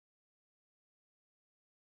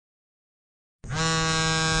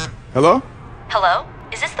Hello? Hello?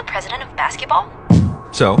 Is this the president of basketball?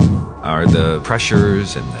 So, are the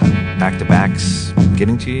pressures and the back-to-backs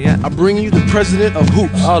getting to you yet? I bring you the president of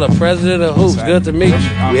hoops. Oh, the president of hoops. Good to meet you.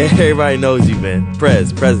 Yeah, everybody knows you, man.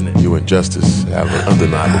 President. You and Justice have an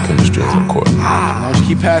undeniable chemistry on the court. As long as you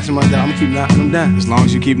keep passing like that, I'm gonna keep knocking them down. As long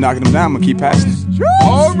as you keep knocking them down, I'm gonna keep passing.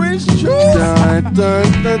 Orange juice! Dun,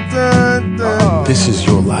 dun, dun, dun, dun. This is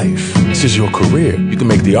your life. This is your career. You can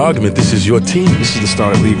make the argument this is your team. This is the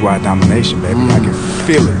start of league-wide domination, baby. I can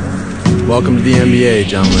feel it. Welcome to the NBA,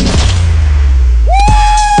 gentlemen.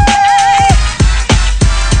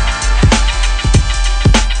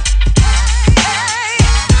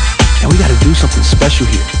 And we gotta do something special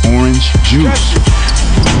here. Orange juice.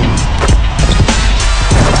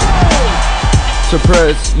 So,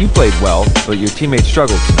 Prez, you played well, but your teammates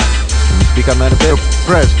struggled tonight. Can you speak on that a bit?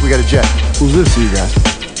 Prez, we got a jet. Who's this to you guys?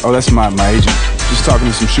 Oh, that's my agent. Just talking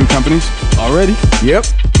to some shoe companies. Already?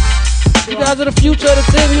 Yep. You guys are the future of the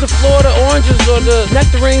team. You the Florida Oranges or the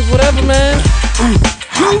Nectarines, whatever, man.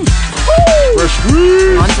 Juice! Fresh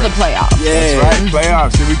squeeze! On to the playoffs. Yeah. That's right,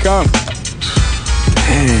 playoffs, here we come.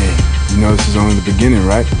 Hey, you know this is only the beginning,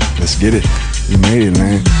 right? Let's get it. We made it,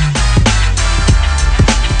 man.